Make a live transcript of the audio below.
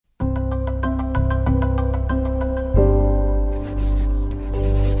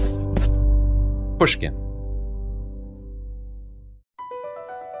Pushkin.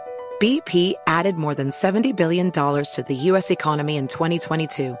 BP added more than $70 billion to the U.S. economy in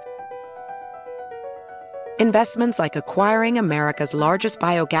 2022. Investments like acquiring America's largest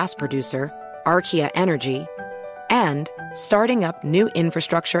biogas producer, Archaea Energy, and starting up new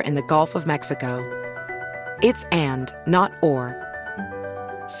infrastructure in the Gulf of Mexico. It's and, not or.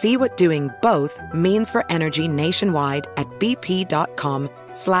 See what doing both means for energy nationwide at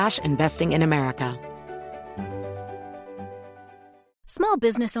bp.com/investing in America. Small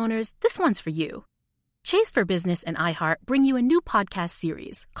business owners, this one's for you. Chase for Business and iHeart bring you a new podcast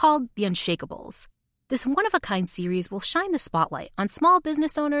series called The Unshakables. This one-of-a-kind series will shine the spotlight on small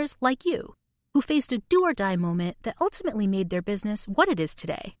business owners like you, who faced a do-or-die moment that ultimately made their business what it is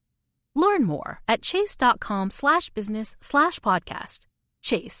today. Learn more at chase.com/business/podcast.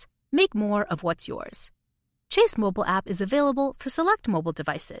 Chase, make more of what's yours. Chase mobile app is available for select mobile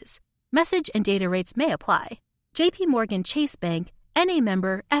devices. Message and data rates may apply. J.P. Morgan Chase Bank, N.A.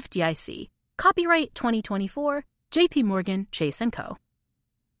 member FDIC. Copyright 2024, J.P. Morgan Chase & Co.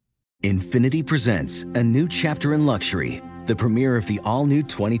 Infiniti presents a new chapter in luxury, the premiere of the all-new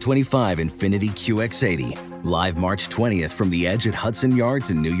 2025 Infiniti QX80, live March 20th from the Edge at Hudson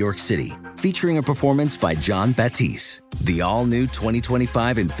Yards in New York City, featuring a performance by Jon Batiste. The all-new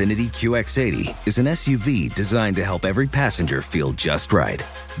 2025 Infiniti QX80 is an SUV designed to help every passenger feel just right.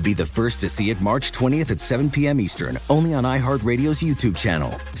 Be the first to see it March 20th at 7 p.m. Eastern, only on iHeartRadio's YouTube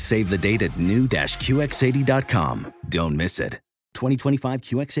channel. Save the date at new-QX80.com. Don't miss it. 2025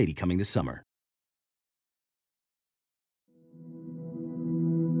 QX80 coming this summer.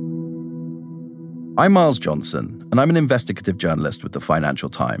 I'm Miles Johnson, and I'm an investigative journalist with the Financial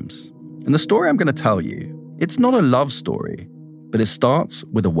Times. And the story I'm going to tell you, it's not a love story, but it starts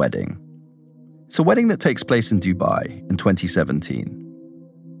with a wedding. It's a wedding that takes place in Dubai in 2017.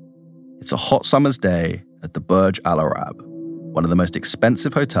 It's a hot summer's day at the Burj Al Arab, one of the most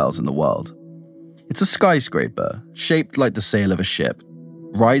expensive hotels in the world. It's a skyscraper shaped like the sail of a ship,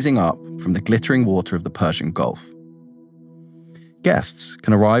 rising up from the glittering water of the Persian Gulf. Guests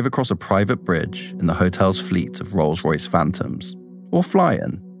can arrive across a private bridge in the hotel's fleet of Rolls-Royce Phantoms, or fly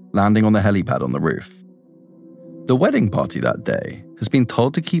in, landing on the helipad on the roof. The wedding party that day has been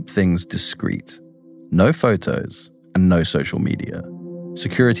told to keep things discreet. No photos and no social media.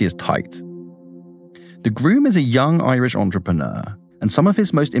 Security is tight. The groom is a young Irish entrepreneur, and some of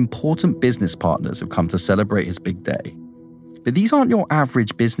his most important business partners have come to celebrate his big day. But these aren't your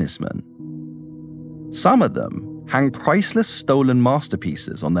average businessmen. Some of them hang priceless stolen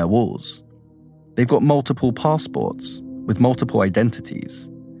masterpieces on their walls. They've got multiple passports with multiple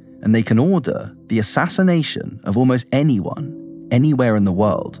identities, and they can order the assassination of almost anyone, anywhere in the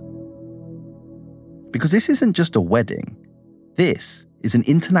world. Because this isn't just a wedding. This is an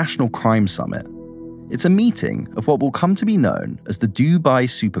international crime summit. It's a meeting of what will come to be known as the Dubai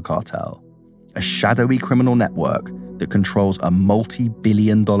Super Cartel, a shadowy criminal network that controls a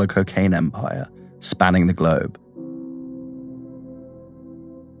multi-billion-dollar cocaine empire spanning the globe.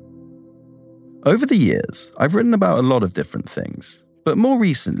 Over the years, I've written about a lot of different things, but more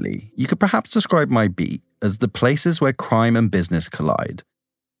recently, you could perhaps describe my beat as the places where crime and business collide.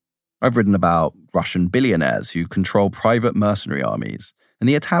 I've written about Russian billionaires who control private mercenary armies and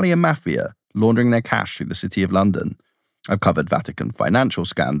the Italian mafia laundering their cash through the City of London. I've covered Vatican financial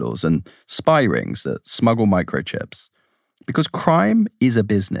scandals and spy rings that smuggle microchips. Because crime is a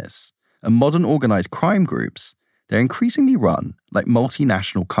business, and modern organized crime groups, they're increasingly run like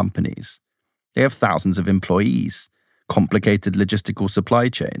multinational companies. They have thousands of employees, complicated logistical supply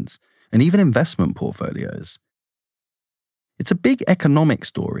chains, and even investment portfolios. It's a big economic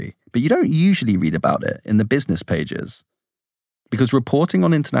story, but you don't usually read about it in the business pages. Because reporting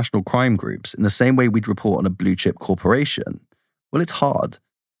on international crime groups in the same way we'd report on a blue-chip corporation, well, it's hard.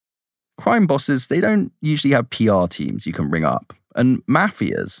 Crime bosses, they don't usually have PR teams you can ring up. And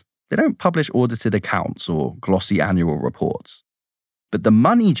mafias, they don't publish audited accounts or glossy annual reports. But the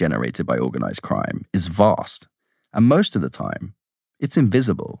money generated by organized crime is vast. And most of the time, it's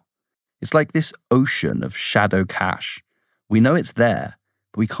invisible. It's like this ocean of shadow cash. We know it's there,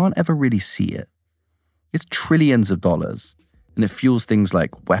 but we can't ever really see it. It's trillions of dollars. And it fuels things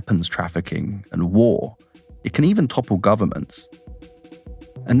like weapons trafficking and war. It can even topple governments.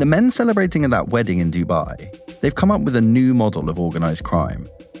 And the men celebrating at that wedding in Dubai, they've come up with a new model of organized crime.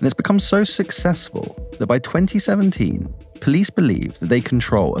 And it's become so successful that by 2017, police believe that they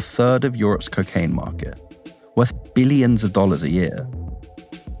control a third of Europe's cocaine market, worth billions of dollars a year.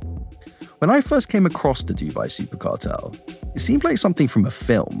 When I first came across the Dubai Super Cartel, it seemed like something from a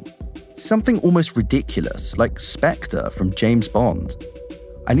film. Something almost ridiculous, like Spectre from James Bond.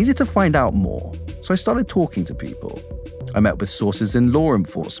 I needed to find out more, so I started talking to people. I met with sources in law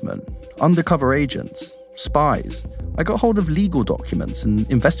enforcement, undercover agents, spies. I got hold of legal documents and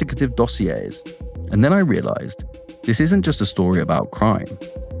investigative dossiers. And then I realized this isn't just a story about crime.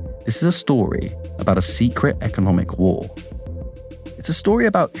 This is a story about a secret economic war. It's a story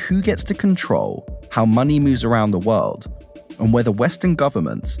about who gets to control how money moves around the world and whether Western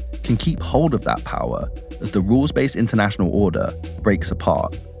governments can keep hold of that power as the rules-based international order breaks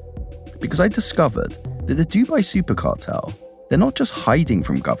apart. Because I discovered that the Dubai super cartel, they're not just hiding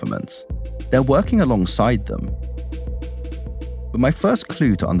from governments, they're working alongside them. But my first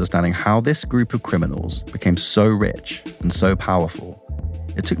clue to understanding how this group of criminals became so rich and so powerful,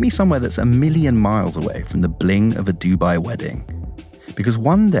 it took me somewhere that's a million miles away from the bling of a Dubai wedding. Because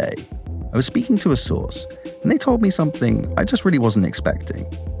one day, I was speaking to a source, and they told me something I just really wasn't expecting.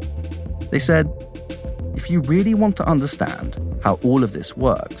 They said, if you really want to understand how all of this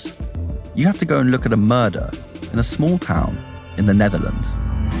works, you have to go and look at a murder in a small town in the Netherlands.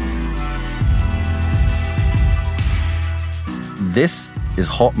 This is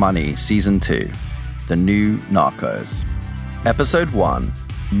Hot Money Season 2, The New Narcos. Episode 1,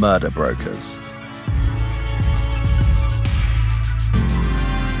 Murder Brokers.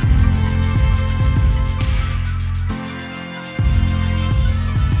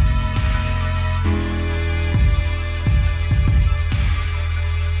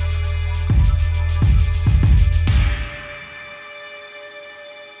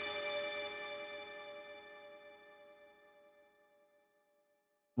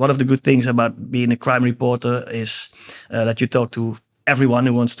 One of the good things about being a crime reporter is that you talk to everyone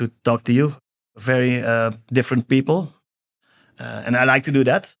who wants to talk to you. Very different people. And I like to do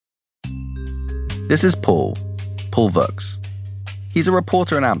that. This is Paul Vux. He's a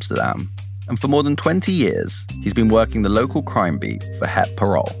reporter in Amsterdam. And for more than 20 years, he's been working the local crime beat for Het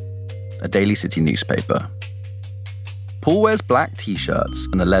Parool, a daily city newspaper. Paul wears black t-shirts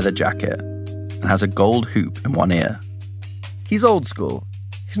and a leather jacket and has a gold hoop in one ear. He's old school.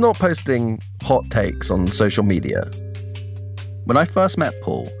 He's not posting hot takes on social media. When I first met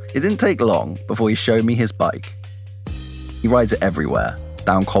Paul, it didn't take long before he showed me his bike. He rides it everywhere,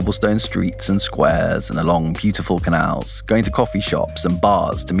 down cobblestone streets and squares and along beautiful canals, going to coffee shops and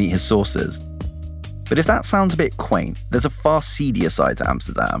bars to meet his sources. But if that sounds a bit quaint, there's a far seedier side to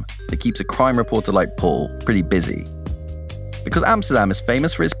Amsterdam that keeps a crime reporter like Paul pretty busy. Because Amsterdam is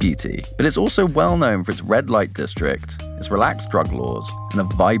famous for its beauty, but it's also well known for its red light district, its relaxed drug laws, and a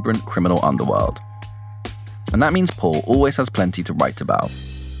vibrant criminal underworld. And that means Paul always has plenty to write about.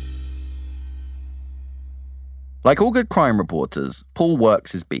 Like all good crime reporters, Paul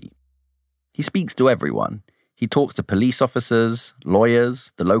works his beat. He speaks to everyone. He talks to police officers,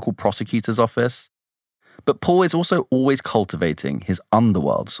 lawyers, the local prosecutor's office. But Paul is also always cultivating his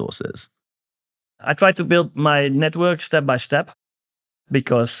underworld sources. I try to build my network step by step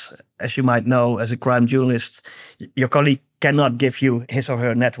because, as you might know, as a crime journalist, your colleague cannot give you his or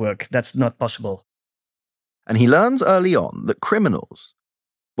her network. That's not possible. And he learns early on that criminals,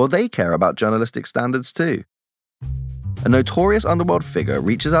 well, they care about journalistic standards too. A notorious underworld figure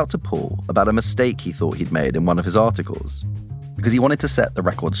reaches out to Paul about a mistake he thought he'd made in one of his articles because he wanted to set the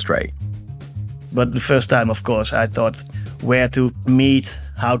record straight. But the first time, of course, I thought where to meet,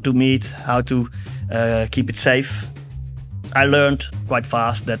 how to keep it safe. I learned quite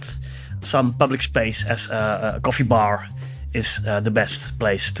fast that some public space as a coffee bar is the best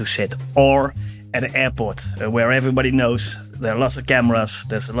place to sit. Or at an airport where everybody knows there are lots of cameras,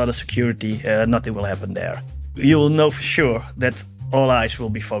 there's a lot of security, nothing will happen there. You'll know for sure that all eyes will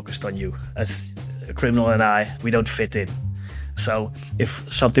be focused on you. As a criminal and we don't fit in. So if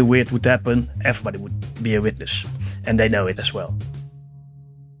something weird would happen, everybody would be a witness. And they know it as well.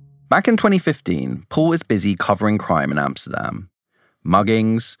 Back in 2015, Paul is busy covering crime in Amsterdam.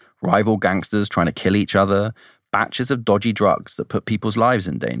 Muggings, rival gangsters trying to kill each other, batches of dodgy drugs that put people's lives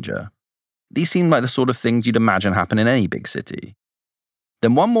in danger. These seem like the sort of things you'd imagine happen in any big city.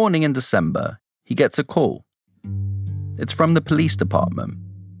 Then one morning in December, he gets a call. It's from the police department.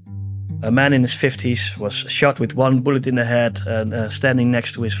 A man in his 50s was shot with one bullet in the head and standing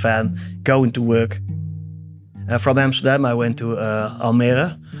next to his van, going to work. From Amsterdam, I went to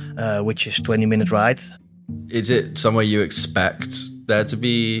Almere, which is a 20-minute ride. Is it somewhere you expect there to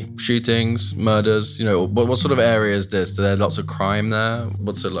be shootings, murders? You know, what sort of area is this? Are there lots of crime there?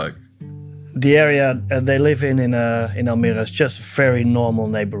 What's it like? The area they live in Almere is just a very normal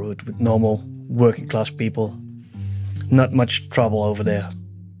neighborhood with normal working class people. Not much trouble over there.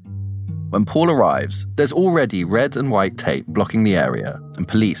 When Paul arrives, there's already red and white tape blocking the area, and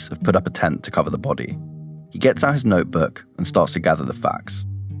police have put up a tent to cover the body. He gets out his notebook and starts to gather the facts.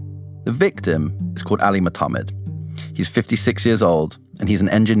 The victim is called Ali Mohammed. He's 56 years old, and he's an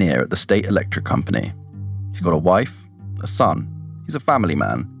engineer at the state electric company. He's got a wife, a son. He's a family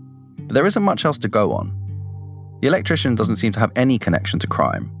man. But there isn't much else to go on. The electrician doesn't seem to have any connection to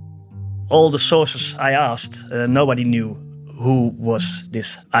crime. All the sources I asked, nobody knew who was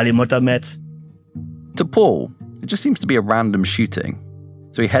this Ali Mohammed. To Paul, it just seems to be a random shooting.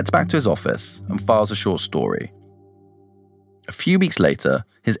 So he heads back to his office and files a short story. A few weeks later,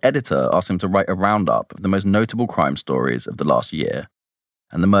 his editor asks him to write a roundup of the most notable crime stories of the last year.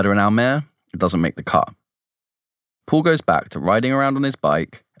 And the murder in Almere, it doesn't make the cut. Paul goes back to riding around on his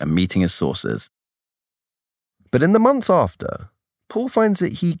bike and meeting his sources. But in the months after, Paul finds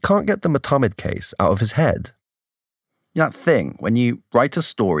that he can't get the Mohammed case out of his head. That thing, when you write a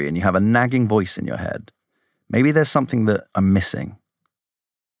story and you have a nagging voice in your head, maybe there's something that I'm missing.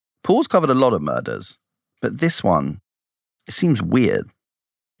 Paul's covered a lot of murders, but this one, it seems weird.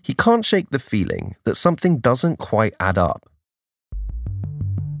 He can't shake the feeling that something doesn't quite add up.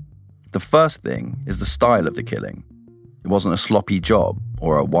 The first thing is the style of the killing. It wasn't a sloppy job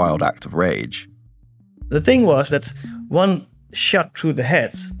or a wild act of rage. The thing was that one shot through the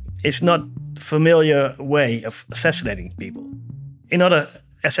head is not the familiar way of assassinating people. In other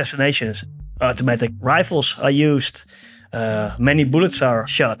assassinations, automatic rifles are used, many bullets are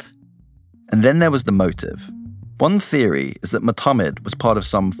shot. And then there was the motive. One theory is that Mohammed was part of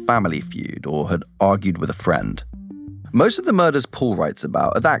some family feud or had argued with a friend. Most of the murders Paul writes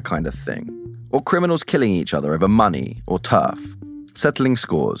about are that kind of thing, or criminals killing each other over money or turf, settling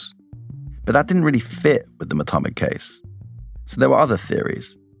scores. But that didn't really fit with the Mohammed case. So there were other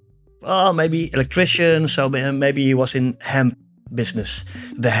theories. Oh, maybe electrician, so maybe he was in hemp business.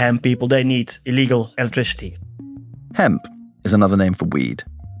 The hemp people, they need illegal electricity. Hemp is another name for weed.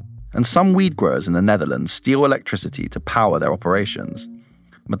 And some weed growers in the Netherlands steal electricity to power their operations.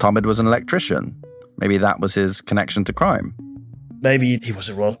 Mohammed was an electrician. Maybe that was his connection to crime. Maybe he was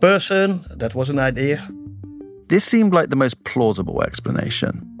the wrong person. That was an idea. This seemed like the most plausible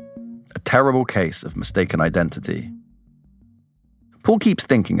explanation. A terrible case of mistaken identity. Paul keeps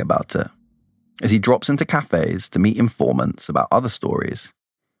thinking about it. As he drops into cafes to meet informants about other stories,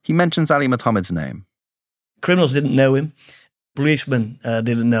 he mentions Ali Mohammed's name. Criminals didn't know him. Policemen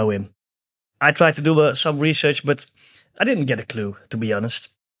didn't know him. I tried to do some research, but I didn't get a clue, to be honest.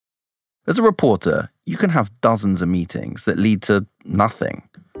 As a reporter, you can have dozens of meetings that lead to nothing.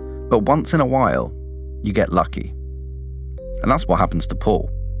 But once in a while, you get lucky. And that's what happens to Paul.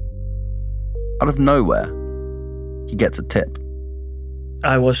 Out of nowhere, he gets a tip.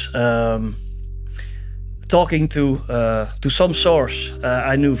 I was talking to some source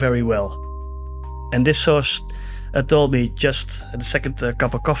I knew very well. And this source told me just the second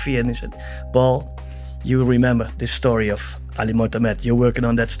cup of coffee, and he said, Paul, you remember this story of Ali Mohammed. You're working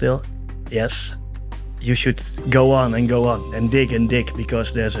on that still? Yes. You should go on and dig,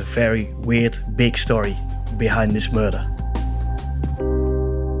 because there's a very weird, big story behind this murder.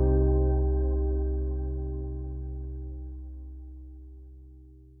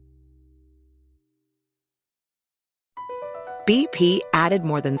 BP added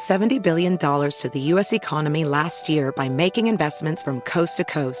more than $70 billion to the U.S. economy last year by making investments from coast to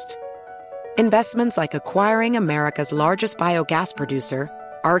coast. Investments like acquiring America's largest biogas producer,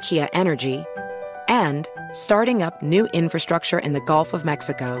 Archaea Energy, and starting up new infrastructure in the Gulf of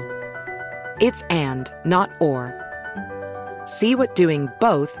Mexico. It's and, not or. See what doing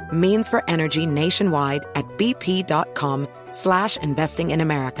both means for energy nationwide at bp.com/investing in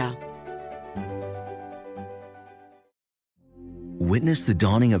America. Witness the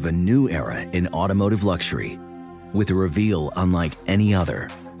dawning of a new era in automotive luxury with a reveal unlike any other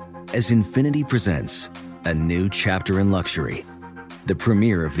as Infiniti presents a new chapter in luxury, the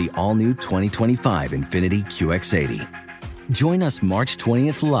premiere of the all-new 2025 Infiniti QX80. Join us March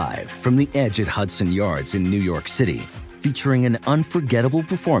 20th live from the Edge at Hudson Yards in New York City, featuring an unforgettable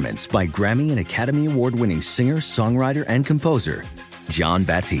performance by Grammy and Academy Award-winning singer, songwriter, and composer, Jon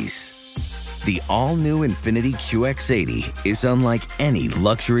Batiste. The all-new Infiniti QX80 is unlike any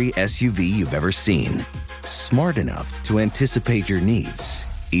luxury SUV you've ever seen. Smart enough to anticipate your needs,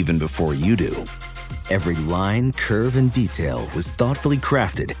 even before you do. Every line, curve, and detail was thoughtfully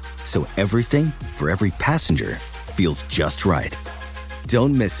crafted, so everything for every passenger feels just right.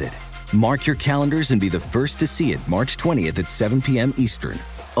 Don't miss it. Mark your calendars and be the first to see it March 20th at 7 p.m. Eastern,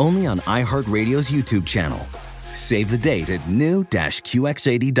 only on iHeartRadio's YouTube channel. Save the date at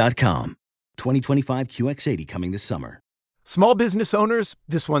new-QX80.com. 2025 QX80 coming this summer. Small business owners,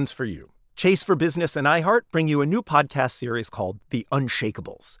 this one's for you. Chase for Business and iHeart bring you a new podcast series called The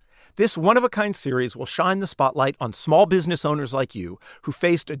Unshakables. This one-of-a-kind series will shine the spotlight on small business owners like you who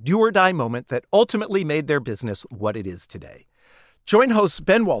faced a do-or-die moment that ultimately made their business what it is today. Join hosts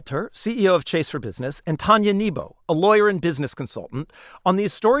Ben Walter, CEO of Chase for Business, and Tanya Nebo, a lawyer and business consultant, on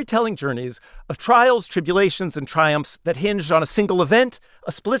these storytelling journeys of trials, tribulations, and triumphs that hinged on a single event,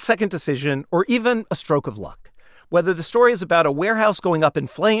 a split-second decision, or even a stroke of luck. Whether the story is about a warehouse going up in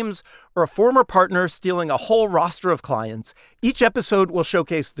flames or a former partner stealing a whole roster of clients, each episode will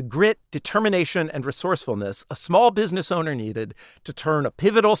showcase the grit, determination, and resourcefulness a small business owner needed to turn a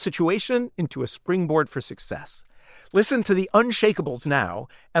pivotal situation into a springboard for success. Listen to The Unshakables now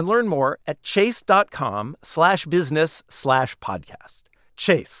and learn more at chase.com/business/podcast.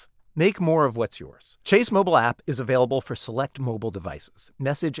 Chase, make more of what's yours. Chase mobile app is available for select mobile devices.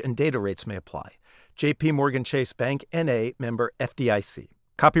 Message and data rates may apply. JP Morgan Chase Bank, N.A., member FDIC.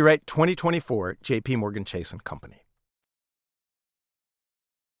 Copyright 2024, JP Morgan Chase & Company.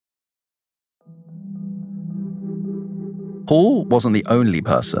 Paul wasn't the only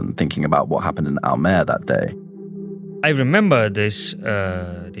person thinking about what happened in Almere that day. I remember this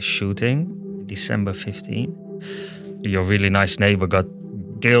shooting, December 15. Your really nice neighbor got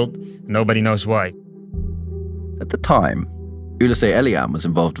killed. Nobody knows why. At the time, Ulysse Eliam was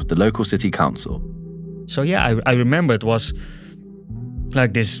involved with the local city council. So yeah, I remember it was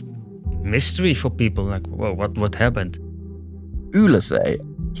like this mystery for people. Like, whoa, what happened? Ulysse,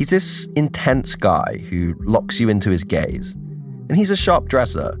 he's this intense guy who locks you into his gaze. And he's a sharp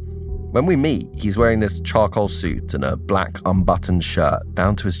dresser. When we meet, he's wearing this charcoal suit and a black unbuttoned shirt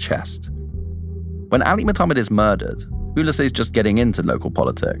down to his chest. When Ali Mohammed is murdered, Ulysse is just getting into local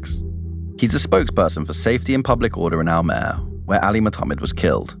politics. He's a spokesperson for safety and public order in Almere, where Ali Mohammed was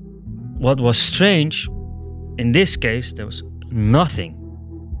killed. What was strange, in this case, there was nothing.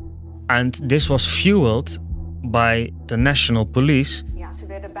 And this was fueled by the national police.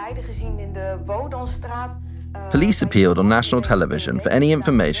 Police appealed on national television for any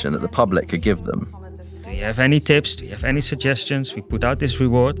information that the public could give them. Do you have any tips? Do you have any suggestions? We put out this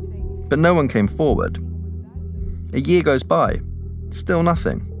reward. But no one came forward. A year goes by, still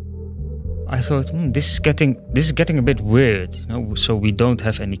nothing. I thought, this is getting a bit weird, So we don't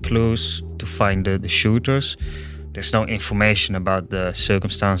have any clues to find the shooters. There's no information about the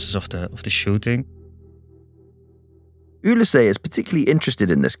circumstances of the shooting. Ulysse is particularly interested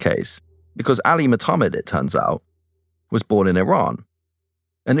in this case because Ali Mohammed, it turns out, was born in Iran.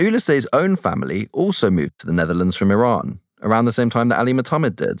 And Ulysse's own family also moved to the Netherlands from Iran around the same time that Ali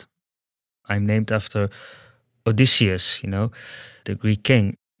Mohammed did. I'm named after Odysseus, the Greek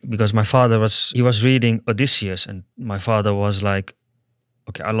king. Because my father was reading Odysseus, and my father was like,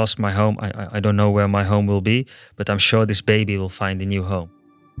 okay, I lost my home. I don't know where my home will be, but I'm sure this baby will find a new home.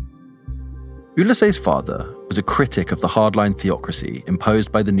 Ulysse's father was a critic of the hardline theocracy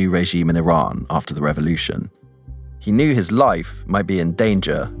imposed by the new regime in Iran after the revolution. He knew his life might be in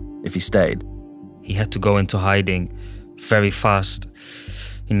danger if he stayed. He had to go into hiding very fast.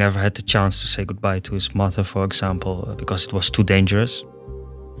 He never had the chance to say goodbye to his mother, for example, because it was too dangerous.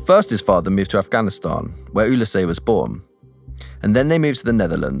 First, his father moved to Afghanistan, where Ulysse was born. And then they moved to the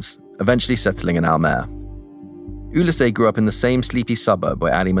Netherlands, eventually settling in Almere. Ulysse grew up in the same sleepy suburb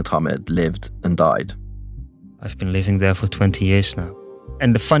where Ali Mohammed lived and died. I've been living there for 20 years now.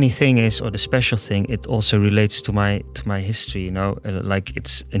 And the funny thing is, or the special thing, it also relates to my history, like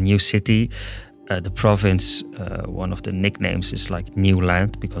it's a new city. The province, one of the nicknames is like New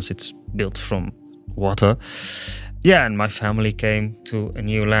Land because it's built from water. Yeah, and my family came to a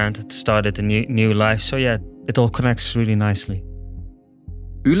new land, started a new life. So yeah, it all connects really nicely.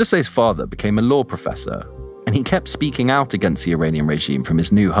 Ulysse's father became a law professor, and he kept speaking out against the Iranian regime from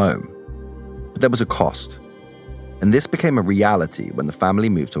his new home. But there was a cost. And this became a reality when the family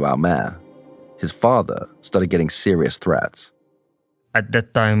moved to Almere. His father started getting serious threats. At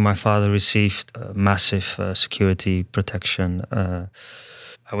that time, my father received massive security protection.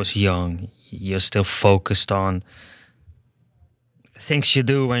 I was young. You're still focused on things you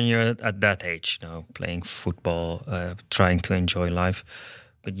do when you're at that age, playing football, trying to enjoy life.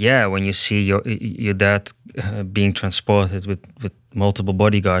 But yeah, when you see your dad being transported with multiple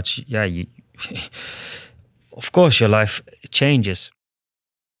bodyguards, yeah, of course your life changes.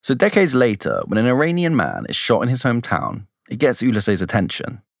 So decades later, when an Iranian man is shot in his hometown, it gets Ulysse's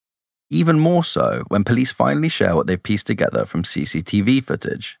attention. Even more so when police finally share what they've pieced together from CCTV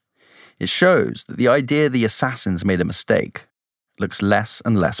footage. It shows that the idea the assassins made a mistake looks less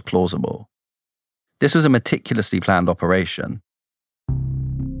and less plausible. This was a meticulously planned operation.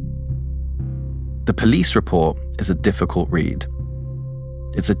 The police report is a difficult read.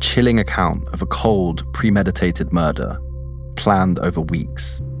 It's a chilling account of a cold, premeditated murder, planned over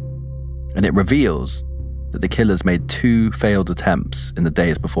weeks. and it reveals that the killers made 2 failed attempts in the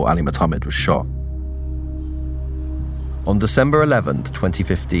days before Ali Mohammed was shot. On December 11th,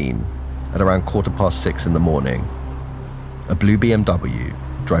 2015, at around 6:15 in the morning, a blue BMW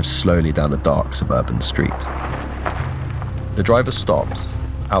drives slowly down a dark suburban street. The driver stops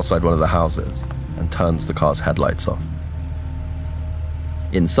outside one of the houses and turns the car's headlights off.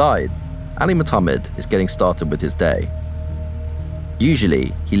 Inside, Ali Mohammed is getting started with his day.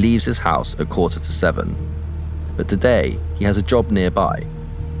 Usually, he leaves his house at 6:45, but today he has a job nearby.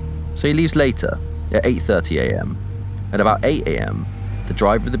 So he leaves later, at 8:30 a.m. At about 8 a.m., the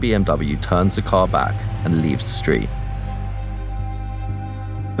driver of the BMW turns the car back and leaves the street.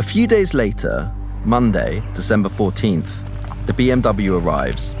 A few days later, Monday, December 14th, the BMW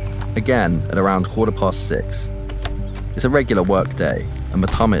arrives, again at around 6:15. It's a regular work day, and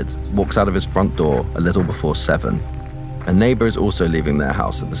Mohammed walks out of his front door a little before 7. A neighbor is also leaving their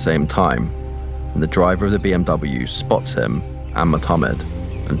house at the same time, and the driver of the BMW spots him and Mohammed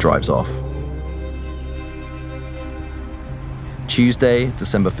and drives off. Tuesday,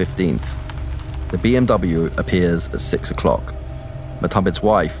 December 15th, the BMW appears at 6 o'clock. Mohammed's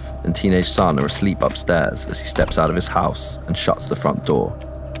wife and teenage son are asleep upstairs as he steps out of his house and shuts the front door.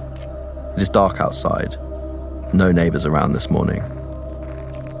 It is dark outside. No neighbors around this morning.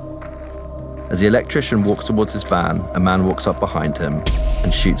 As the electrician walks towards his van, a man walks up behind him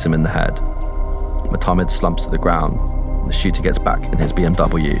and shoots him in the head. Mohammed slumps to the ground, and the shooter gets back in his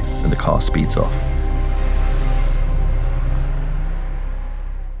BMW and the car speeds off.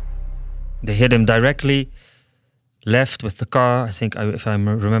 They hit him directly, left with the car. I think, if I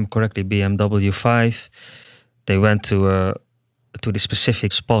remember correctly, BMW 5. They went to the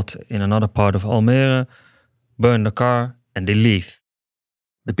specific spot in another part of Almere, burn the car, and they leave.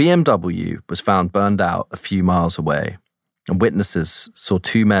 The BMW was found burned out a few miles away, and witnesses saw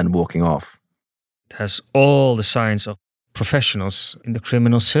 2 men walking off. It has all the signs of professionals in the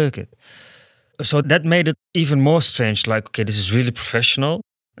criminal circuit. So that made it even more strange, like, okay, this is really professional,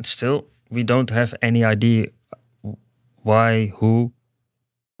 and still we don't have any idea why, who.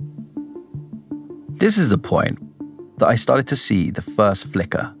 This is the point that I started to see the first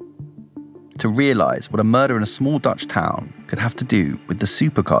flicker, to realize what a murder in a small Dutch town could have to do with the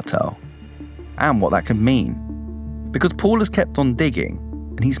super cartel, and what that could mean. Because Paul has kept on digging,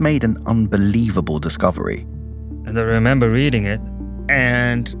 and he's made an unbelievable discovery. And I remember reading it,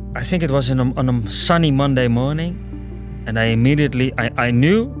 and I think it was on a sunny Monday morning, and I immediately, I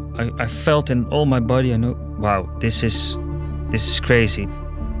knew, I felt in all my body, I knew, wow, this is crazy.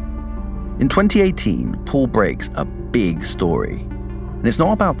 In 2018, Paul breaks a big story. And it's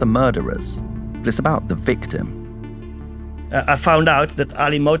not about the murderers, but it's about the victim. I found out that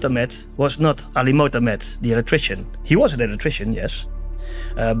Ali Mohammed was not Ali Mohammed, the electrician. He was an electrician, yes.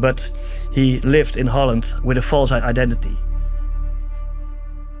 But he lived in Holland with a false identity.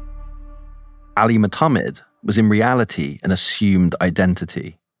 Ali Mohammed was in reality an assumed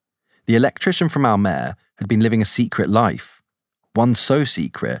identity. The electrician from Almere had been living a secret life, one so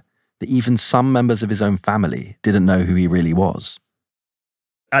secret that even some members of his own family didn't know who he really was.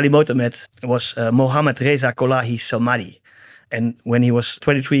 Ali Mohammed was Mohammed Reza Kolahi Salmani. And when he was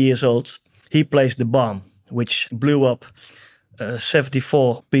 23 years old, he placed the bomb, which blew up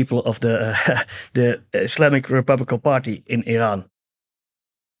 74 people of the Islamic Republican Party in Iran.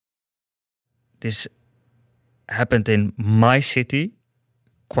 This happened in my city,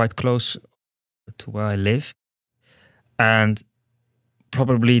 quite close to where I live. And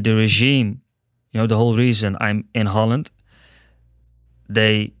probably the regime, the whole reason I'm in Holland,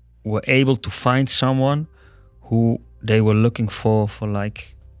 they were able to find someone who they were looking for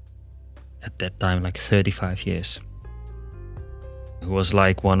like, at that time, like 35 years. Who was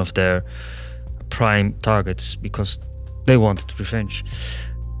like one of their prime targets because they wanted revenge.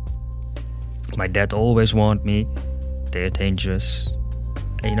 My dad always warned me, they're dangerous.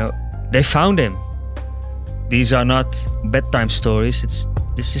 And, they found him. These are not bedtime stories,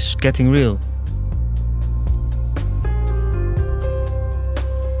 this is getting real.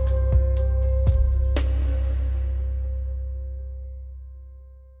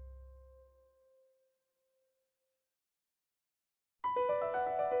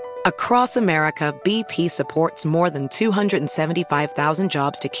 Across America, BP supports more than 275,000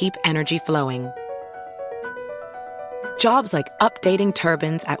 jobs to keep energy flowing. Jobs like updating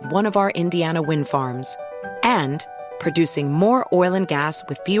turbines at one of our Indiana wind farms and producing more oil and gas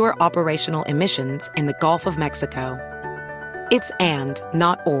with fewer operational emissions in the Gulf of Mexico. It's and,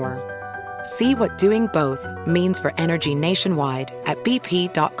 not or. See what doing both means for energy nationwide at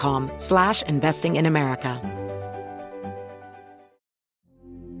bp.com/investing in America.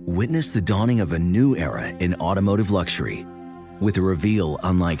 Witness the dawning of a new era in automotive luxury with a reveal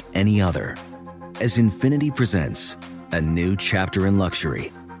unlike any other as Infiniti presents a new chapter in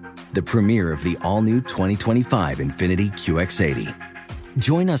luxury, the premiere of the all-new 2025 Infiniti QX80.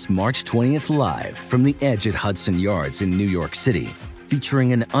 Join us March 20th live from the Edge at Hudson Yards in New York City,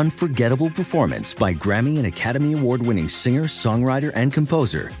 featuring an unforgettable performance by Grammy and Academy Award-winning singer, songwriter, and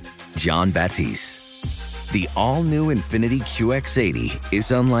composer, Jon Batiste. The all-new Infiniti QX80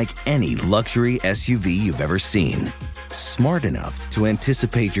 is unlike any luxury SUV you've ever seen. Smart enough to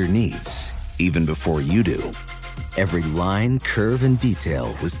anticipate your needs, even before you do. Every line, curve, and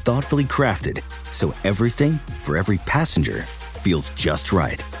detail was thoughtfully crafted, so everything for every passenger feels just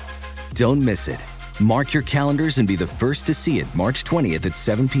right. Don't miss it. Mark your calendars and be the first to see it March 20th at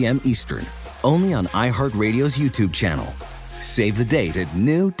 7 p.m. Eastern, only on iHeartRadio's YouTube channel. Save the date at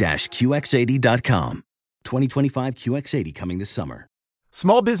new-QX80.com. 2025 QX80 coming this summer.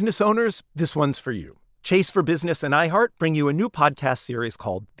 Small business owners, this one's for you. Chase for Business and iHeart bring you a new podcast series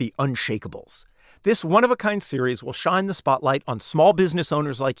called The Unshakables. This one-of-a-kind series will shine the spotlight on small business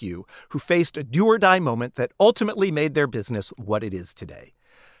owners like you who faced a do-or-die moment that ultimately made their business what it is today.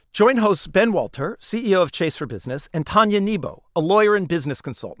 Join hosts Ben Walter, CEO of Chase for Business, and Tanya Nebo, a lawyer and business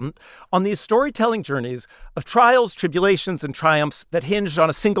consultant, on these storytelling journeys of trials, tribulations, and triumphs that hinged on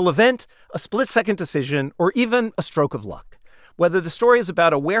a single event, a split-second decision, or even a stroke of luck. Whether the story is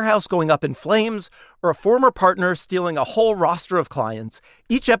about a warehouse going up in flames or a former partner stealing a whole roster of clients,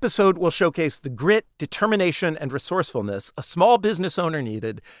 each episode will showcase the grit, determination, and resourcefulness a small business owner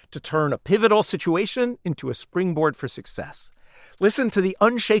needed to turn a pivotal situation into a springboard for success. Listen to The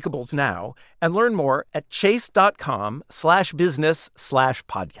Unshakables now and learn more at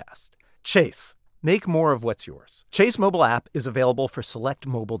chase.com/business/podcast. Chase, make more of what's yours. Chase mobile app is available for select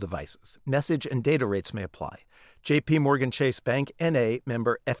mobile devices. Message and data rates may apply. J.P. Morgan Chase Bank, N.A.,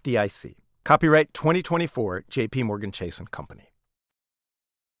 member FDIC. Copyright 2024, J.P. Morgan Chase & Company.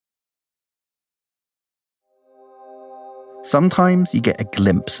 Sometimes you get a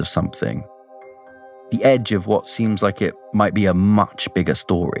glimpse of something, the edge of what seems like it might be a much bigger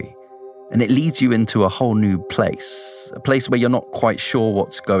story, and it leads you into a whole new place, a place where you're not quite sure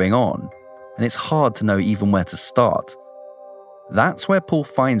what's going on, and it's hard to know even where to start. That's where Paul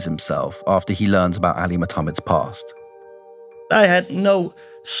finds himself after he learns about Ali Muhammad's past. I had no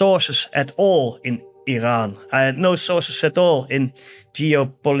sources at all in Iran. I had no sources at all in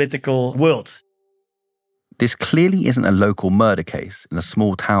geopolitical world. This clearly isn't a local murder case in a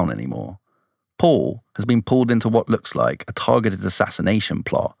small town anymore. Paul has been pulled into what looks like a targeted assassination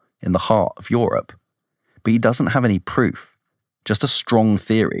plot in the heart of Europe. But he doesn't have any proof, just a strong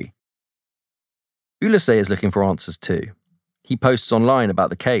theory. Ulysse is looking for answers too. He posts online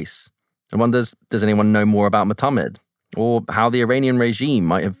about the case and wonders, does anyone know more about Muhammad? Or how the Iranian regime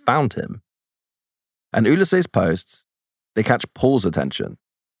might have found him? And Ulysse's posts, they catch Paul's attention.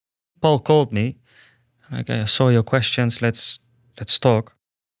 Paul called me. Okay, I saw your questions. Let's talk.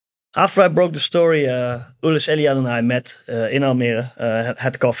 After I broke the story, Ulysse, Elian and I met in Almere,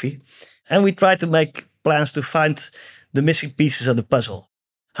 had coffee. And we tried to make plans to find the missing pieces of the puzzle.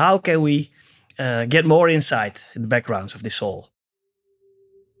 How can we get more insight in the backgrounds of this whole?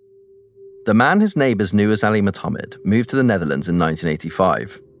 The man his neighbours knew as Ali Muhammad moved to the Netherlands in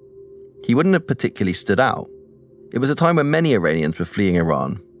 1985. He wouldn't have particularly stood out. It was a time when many Iranians were fleeing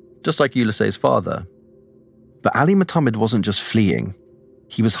Iran, just like Ulysse's father. But Ali Muhammad wasn't just fleeing,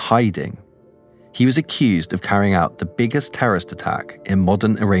 he was hiding. He was accused of carrying out the biggest terrorist attack in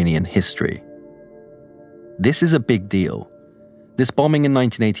modern Iranian history. This is a big deal. This bombing in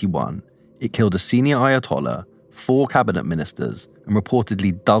 1981, it killed a senior Ayatollah, 4 cabinet ministers, and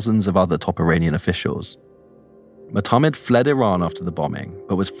reportedly dozens of other top Iranian officials. Muhammad fled Iran after the bombing,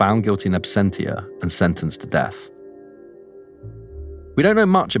 but was found guilty in absentia and sentenced to death. We don't know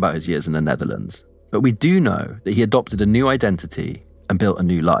much about his years in the Netherlands, but we do know that he adopted a new identity and built a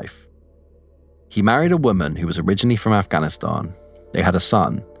new life. He married a woman who was originally from Afghanistan, they had a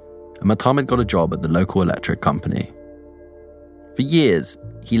son, and Muhammad got a job at the local electric company. For years,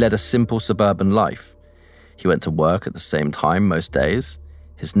 he led a simple suburban life. He went to work at the same time most days.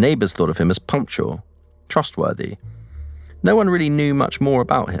 His neighbours thought of him as punctual, trustworthy. No one really knew much more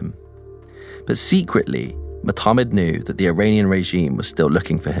about him. But secretly, Muhammad knew that the Iranian regime was still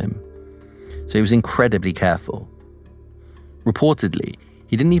looking for him. So he was incredibly careful. Reportedly,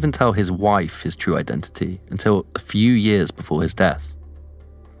 he didn't even tell his wife his true identity until a few years before his death.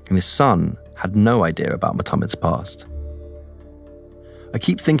 And his son had no idea about Muhammad's past. I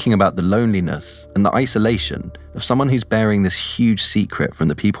keep thinking about the loneliness and the isolation of someone who's bearing this huge secret from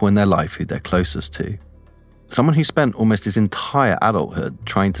the people in their life who they're closest to. Someone who spent almost his entire adulthood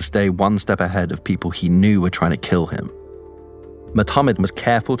trying to stay one step ahead of people he knew were trying to kill him. Mohammed was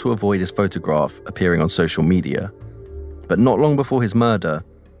careful to avoid his photograph appearing on social media, but not long before his murder,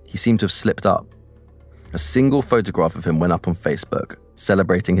 he seemed to have slipped up. A single photograph of him went up on Facebook,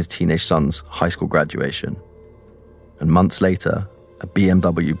 celebrating his teenage son's high school graduation. And months later, a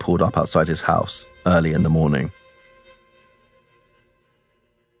BMW pulled up outside his house early in the morning.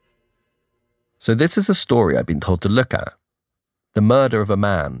 So this is a story I've been told to look at. The murder of a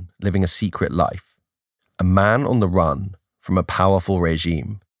man living a secret life. A man on the run from a powerful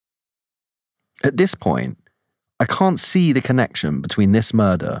regime. At this point, I can't see the connection between this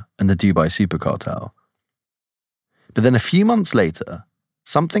murder and the Dubai super cartel. But then a few months later,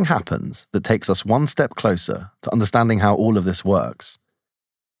 something happens that takes us one step closer to understanding how all of this works.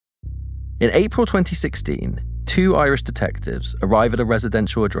 In April 2016, 2 Irish detectives arrive at a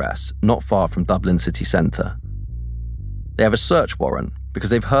residential address not far from Dublin city centre. They have a search warrant because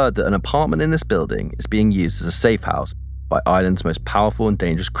they've heard that an apartment in this building is being used as a safe house by Ireland's most powerful and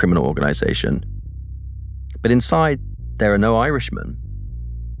dangerous criminal organisation. But inside, there are no Irishmen.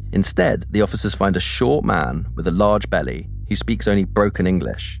 Instead, the officers find a short man with a large belly who speaks only broken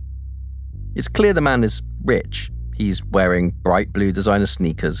English. It's clear the man is rich. He's wearing bright blue designer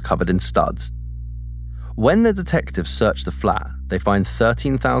sneakers covered in studs. When the detectives search the flat, they find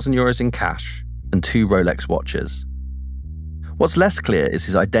 13,000 euros in cash and 2 Rolex watches. What's less clear is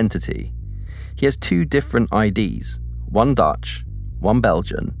his identity. He has 2 different IDs, one Dutch, one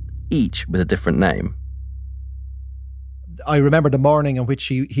Belgian, each with a different name. I remember the morning in which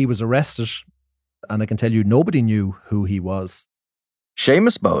he was arrested, and I can tell you nobody knew who he was.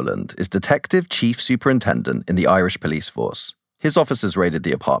 Seamus Boland is Detective Chief Superintendent in the Irish Police Force. His officers raided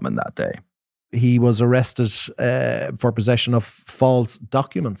the apartment that day. He was arrested for possession of false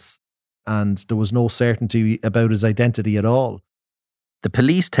documents, and there was no certainty about his identity at all. The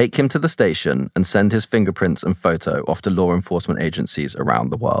police take him to the station and send his fingerprints and photo off to law enforcement agencies around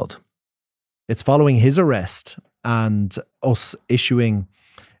the world. It's following his arrest and us issuing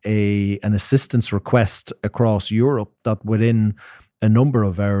an assistance request across Europe that within a number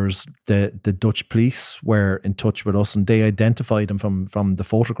of hours, the Dutch police were in touch with us and they identified him from the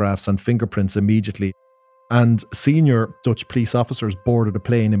photographs and fingerprints immediately. And senior Dutch police officers boarded a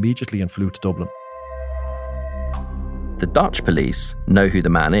plane immediately and flew to Dublin. The Dutch police know who the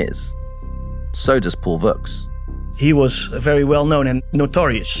man is. So does Paul Vux. He was very well known and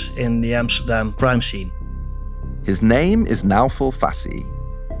notorious in the Amsterdam crime scene. His name is Naufal Fassi,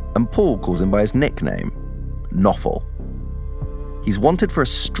 and Paul calls him by his nickname, Noffel. He's wanted for a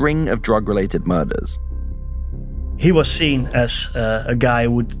string of drug-related murders. He was seen as a guy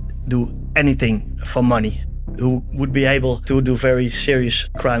who would do anything for money, who would be able to do very serious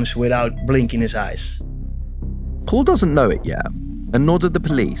crimes without blinking his eyes. Paul doesn't know it yet, and nor did the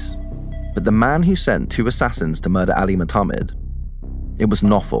police. But the man who sent 2 assassins to murder Ali Mohammed, it was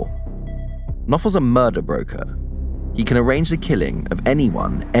Noffel. Noffel's a murder broker. He can arrange the killing of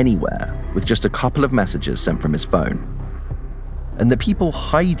anyone, anywhere, with just a couple of messages sent from his phone. And the people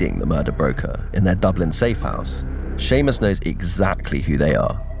hiding the murder broker in their Dublin safe house, Seamus knows exactly who they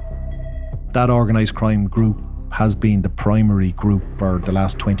are. That organised crime group has been the primary group for the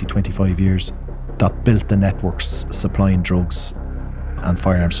last 20-25 years that built the networks supplying drugs and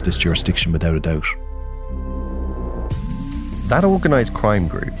firearms to this jurisdiction without a doubt. That organised crime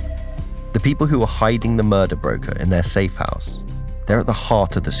group, the people who are hiding the murder broker in their safe house, they're at the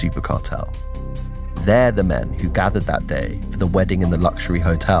heart of the super cartel. They're the men who gathered that day for the wedding in the luxury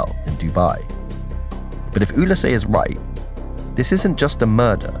hotel in Dubai. But if Ulisse is right, this isn't just a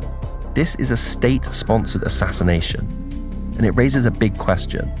murder. This is a state-sponsored assassination. And it raises a big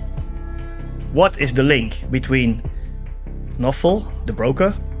question. What is the link between Noffel, the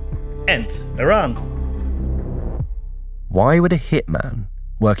broker, and Iran? Why would a hitman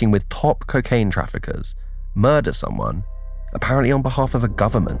working with top cocaine traffickers murder someone, apparently on behalf of a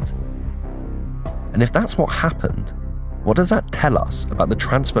government? And if that's what happened, what does that tell us about the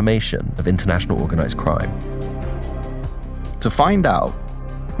transformation of international organised crime? To find out,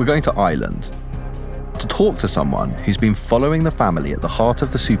 we're going to Ireland to talk to someone who's been following the family at the heart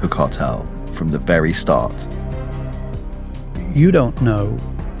of the super cartel from the very start. You don't know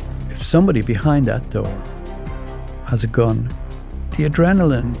if somebody behind that door has a gun. The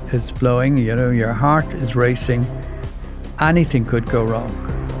adrenaline is flowing, your heart is racing. Anything could go wrong.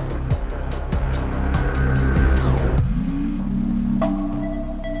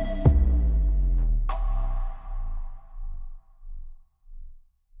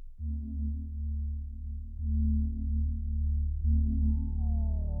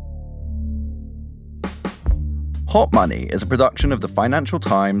 Hot Money is a production of the Financial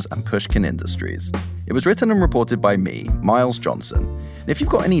Times and Pushkin Industries. It was written and reported by me, Miles Johnson. And if you've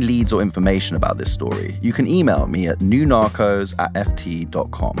got any leads or information about this story, you can email me at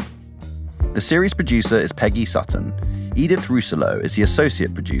newnarcos@ft.com. The series producer is Peggy Sutton. Edith Rousselot is the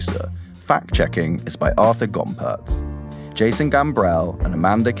associate producer. Fact-checking is by Arthur Gompertz. Jason Gambrell and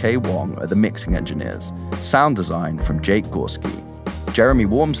Amanda K. Wong are the mixing engineers. Sound design from Jake Gorski. Jeremy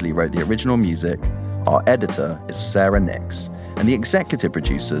Wormsley wrote the original music. Our editor is Sarah Nix. And the executive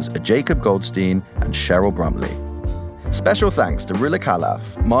producers are Jacob Goldstein and Cheryl Brumley. Special thanks to Rula Calaf,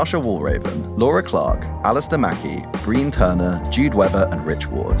 Marsha Walraven, Laura Clark, Alistair Mackey, Breen Turner, Jude Weber, and Rich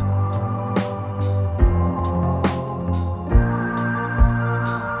Ward.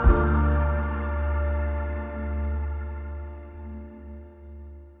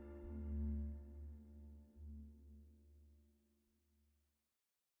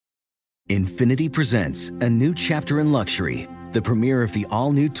 Infinity presents a new chapter in luxury, the premiere of the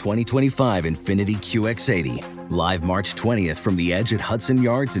all-new 2025 Infinity QX80, live March 20th from the Edge at Hudson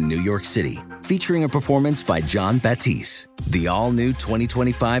Yards in New York City, featuring a performance by John Batiste. The all-new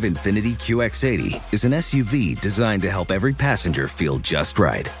 2025 Infinity QX80 is an SUV designed to help every passenger feel just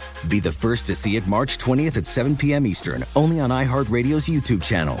right. Be the first to see it March 20th at 7 p.m. Eastern, only on iHeartRadio's YouTube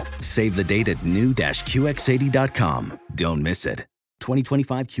channel. Save the date at new-QX80.com. Don't miss it.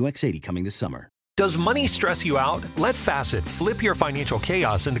 2025 QX80 coming this summer. Does money stress you out? Let Facet flip your financial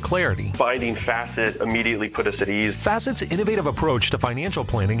chaos into clarity. Finding Facet immediately put us at ease. Facet's innovative approach to financial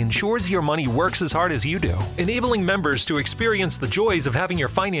planning ensures your money works as hard as you do, enabling members to experience the joys of having your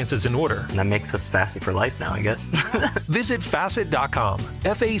finances in order. And that makes us Facet for life now, I guess. Visit Facet.com,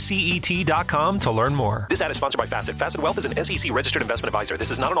 FACET.com to learn more. This ad is sponsored by Facet. Facet Wealth is an SEC registered investment advisor. This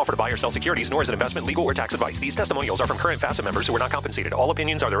is not an offer to buy or sell securities, nor is it investment, legal, or tax advice. These testimonials are from current Facet members who are not compensated. All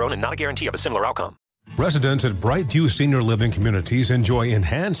opinions are their own and not a guarantee of a similar outcome. Residents at Brightview Senior Living Communities enjoy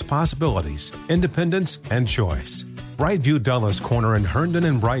enhanced possibilities, independence, and choice. Brightview Dulles Corner in Herndon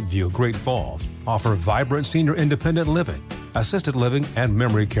and Brightview, Great Falls, offer vibrant senior independent living, assisted living, and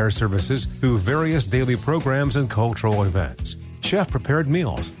memory care services through various daily programs and cultural events. Chef-prepared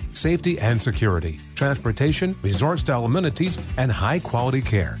meals, safety and security, transportation, resort-style amenities, and high-quality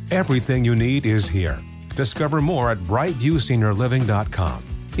care. Everything you need is here. Discover more at brightviewseniorliving.com.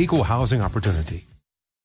 Equal housing opportunity.